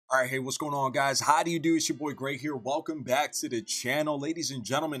All right, hey, what's going on, guys? How do you do? It's your boy Gray here. Welcome back to the channel. Ladies and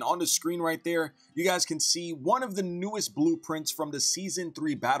gentlemen, on the screen right there, you guys can see one of the newest blueprints from the Season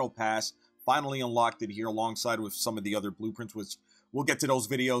 3 Battle Pass. Finally unlocked it here alongside with some of the other blueprints, which we'll get to those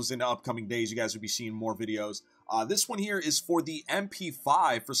videos in the upcoming days. You guys will be seeing more videos. This one here is for the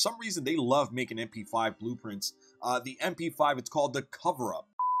MP5. For some reason, they love making MP5 blueprints. The MP5, it's called the cover-up.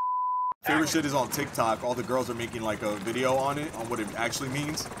 Favorite shit is on TikTok. All the girls are making like a video on it, on what it actually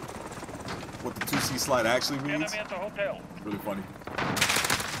means. What the 2C slide actually means. Enemy at the hotel. It's really funny.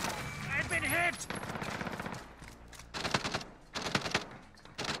 I've been hit!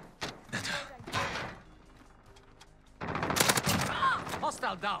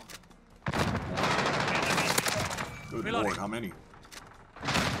 Hostile down. Good lord, how many?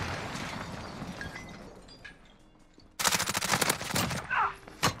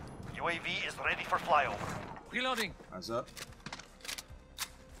 UAV is ready for flyover. Reloading. Eyes up.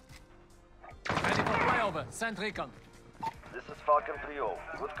 Ready for flyover. Send recon. This is Falcon 3-0.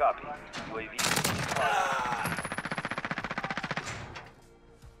 Good copy. UAV is flyover.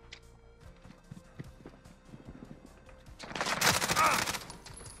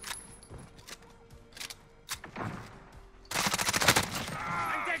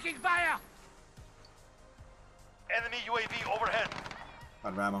 I'm taking fire. Enemy UAV overhead.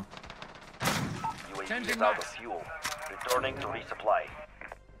 Out of ammo. UAV Changing is out of max. fuel. Returning to resupply.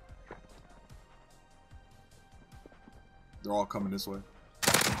 They're all coming this way.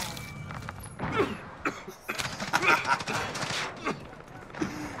 Come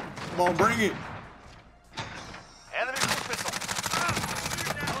on, bring it. Enemy cruise missile.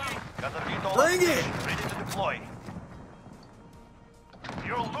 Got the VTOL Bring it. ready to deploy.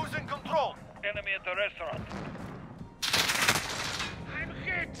 You're losing control. Enemy at the restaurant. I'm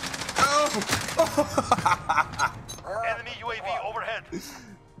hit. Oh. Enemy UAV overhead.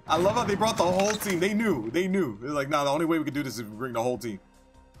 I love how they brought the whole team. They knew. They're like, nah, the only way we can do this is if we bring the whole team.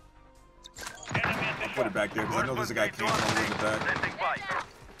 Enemy at the Put it back there because I know there's a guy camping on the back. Standing by.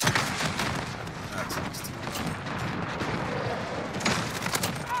 That's nice.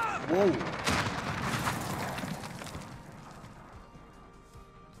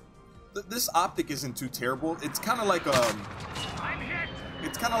 Whoa. This optic isn't too terrible. It's kind of like a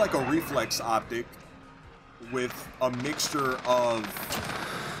reflex optic with a mixture of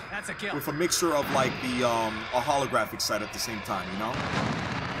That's a kill. like the a holographic sight at the same time, you know?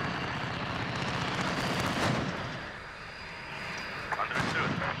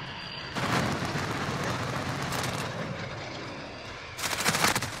 Understood.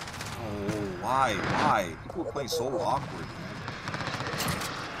 Oh, why? People are playing so awkward, man.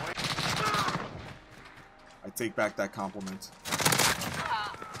 I take back that compliment.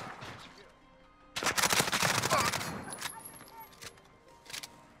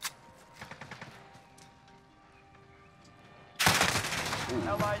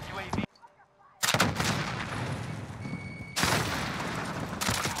 Allied UAV.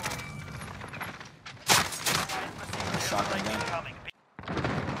 Shotgun again. Incoming.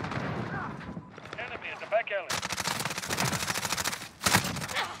 Enemy at the back alley.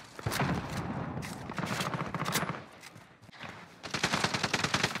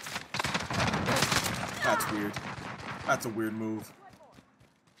 That's weird. That's a weird move.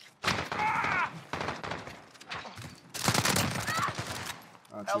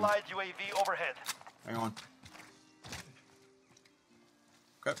 Allied UAV overhead. Hang on.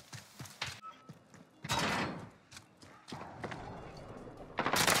 Okay.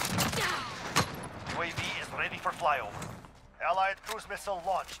 UAV is ready for flyover. Allied cruise missile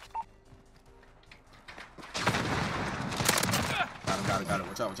launched. Got it.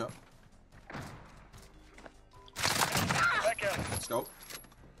 Watch out. Back alley. Let's go.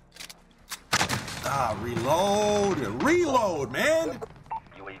 Ah, reload, man.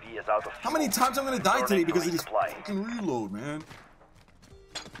 UAV is out of How many times I'm gonna die today because of this resupply. fucking reload, man?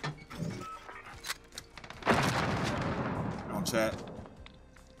 Come on, chat.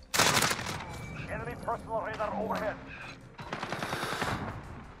 Enemy personal radar overhead.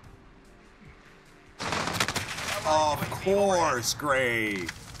 Of course, Gray.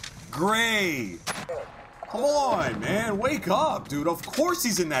 Come on, man. Wake up, dude. Of course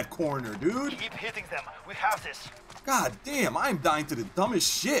he's in that corner, dude. Keep hitting them. We have this. God damn, I'm dying to the dumbest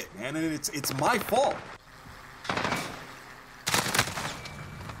shit, man, and it's my fault.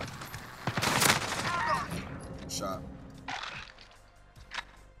 Shot.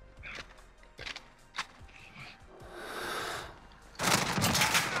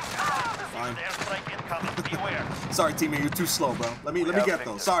 Fine. Airstrike incoming. Beware. Sorry, teammate, you're too slow, bro. Let me get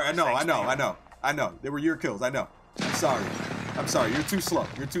those. Sorry, I know. They were your kills. I know. Sorry. I'm sorry, you're too slow.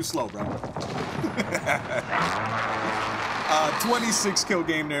 You're too slow, bro. 26 kill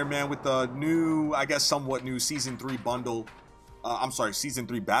game there, man, with the new, I guess somewhat new Season 3 bundle. I'm sorry, Season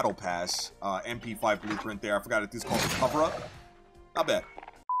 3 Battle Pass. MP5 Blueprint there. I forgot it is called the cover-up. Not bad.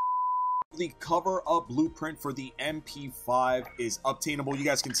 The cover-up blueprint for the MP5 is obtainable. You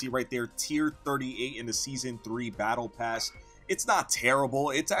guys can see right there, tier 38 in the Season 3 Battle Pass. It's not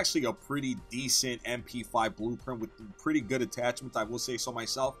terrible. It's actually a pretty decent MP5 blueprint with pretty good attachments, I will say so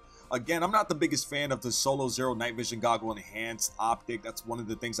myself. Again, I'm not the biggest fan of the Solo Zero Night Vision Goggle Enhanced Optic. That's one of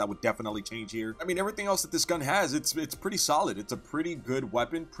the things I would definitely change here. I mean, everything else that this gun has, it's pretty solid. It's a pretty good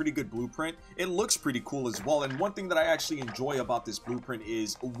weapon, pretty good blueprint. It looks pretty cool as well. And one thing that I actually enjoy about this blueprint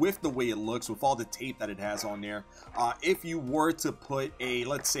is with the way it looks, with all the tape that it has on there, if you were to put a,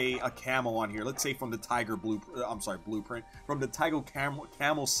 let's say, a camo on here, let's say from the Tiger Blueprint, from the Tiger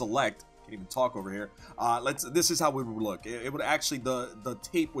Camo Select, even talk over here. This is how it would look. It would actually, the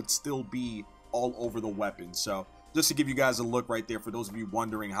tape would still be all over the weapon. So just to give you guys a look right there, for those of you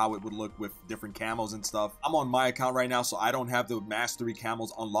wondering how it would look with different camos and stuff. I'm on my account right now, so I don't have the Mastery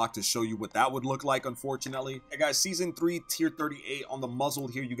camos unlocked to show you what that would look like, unfortunately. Hey guys, Season 3, Tier 38, on the muzzle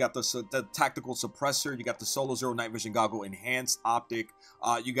here, you got the Tactical Suppressor, you got the Solo Zero Night Vision Goggle Enhanced Optic,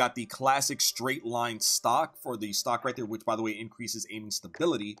 you got the classic straight line stock for the stock right there, which by the way increases aiming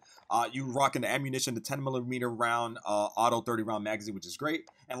stability. You rocking the ammunition, the 10mm round, auto 30 round magazine, which is great.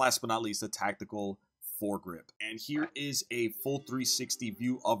 And last but not least, the tactical foregrip. And here is a full 360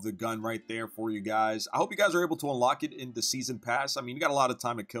 view of the gun right there for you guys. I hope you guys are able to unlock it in the season pass. I mean, you got a lot of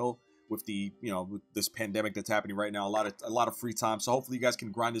time to kill with the, with this pandemic that's happening right now, a lot of free time. So hopefully you guys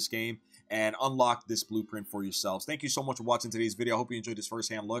can grind this game and unlock this blueprint for yourselves. Thank you so much for watching today's video. I hope you enjoyed this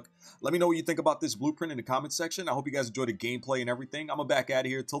firsthand look. Let me know what you think about this blueprint in the comment section. I hope you guys enjoyed the gameplay and everything. I'm gonna back out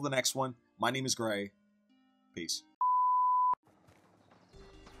of here. Till the next one. My name is Gray. Peace.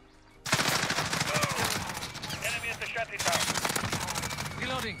 Enemy at the shanty town.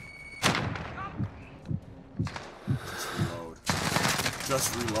 Reloading.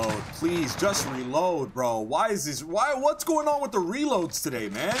 Just reload. Please, just reload, bro. Why is this? What's going on with the reloads today,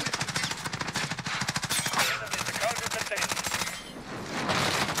 man?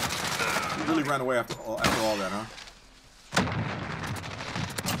 You really ran away after all that, huh?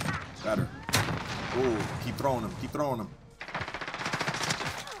 Better. Ooh, keep throwing him. Keep throwing him.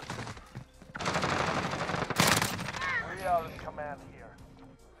 We are in command here.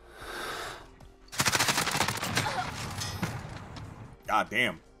 God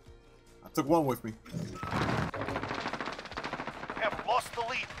damn. I took one with me. We have lost the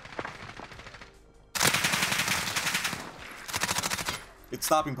lead. It's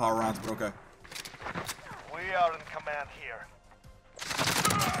stopping power rounds, but okay. We are in command here.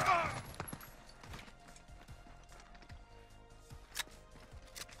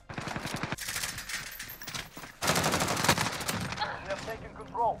 We have taken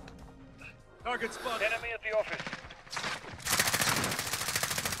control. Target spot. Enemy at the office.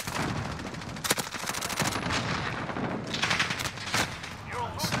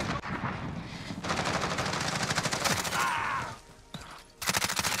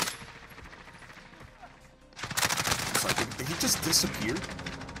 Did he just disappear?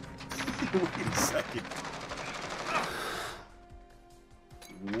 Wait a second.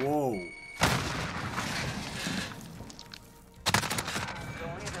 Whoa. The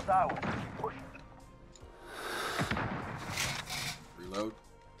lead is ours. Push. Reload.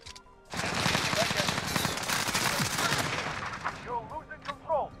 You're losing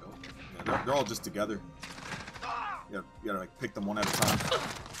control. Yeah, they're all just together. You gotta like pick them one at a time.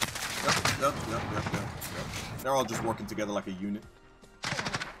 Yep. They're all just working together like a unit.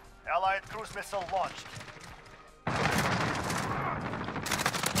 Allied cruise missile launched.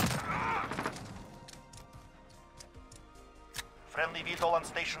 Friendly VTOL on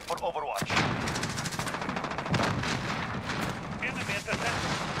station for overwatch. Enemy at the center.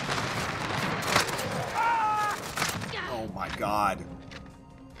 Oh my god.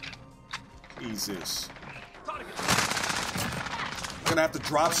 Jesus. I'm gonna have to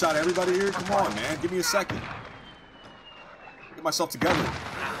drop shot everybody here? Come on, man. Give me a second. Get myself together.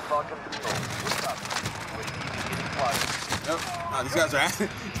 Nope. Nah, these guys are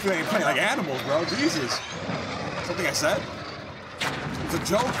playing like animals, bro. Jesus. Something I said? It's a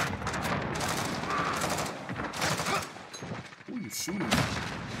joke. Who are you shooting at?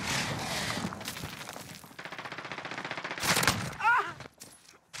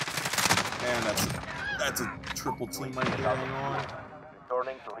 Man, that's a triple team right there. Hang on.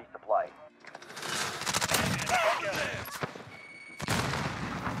 Returning to resupply.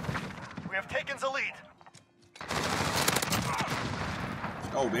 We have taken the lead.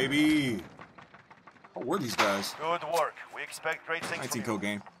 Oh, baby. Oh, where are these guys? Good work. We expect great things 19 from kill you.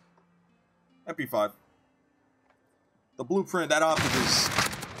 game. MP5. The blueprint, that optic is...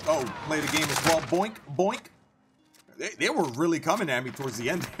 Oh, play the game as well. Boink, boink. They were really coming at me towards the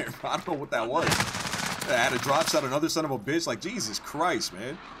end there. I don't know what that was. I had a drop shot, another son of a bitch. Like, Jesus Christ,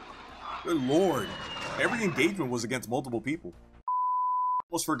 man. Good Lord. Every engagement was against multiple people.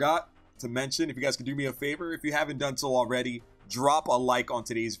 Almost forgot to mention, if you guys could do me a favor, if you haven't done so already, drop a like on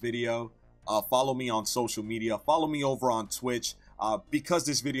today's video. Follow me on social media. Follow me over on Twitch. Because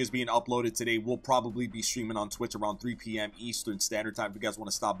this video is being uploaded today, we'll probably be streaming on Twitch around 3 p.m. Eastern Standard Time if you guys want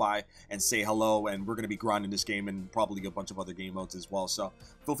to stop by and say hello. And we're going to be grinding this game and probably a bunch of other game modes as well. So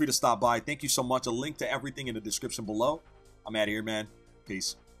feel free to stop by. Thank you so much. A link to everything in the description below. I'm out of here, man.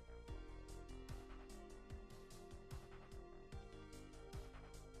 Peace.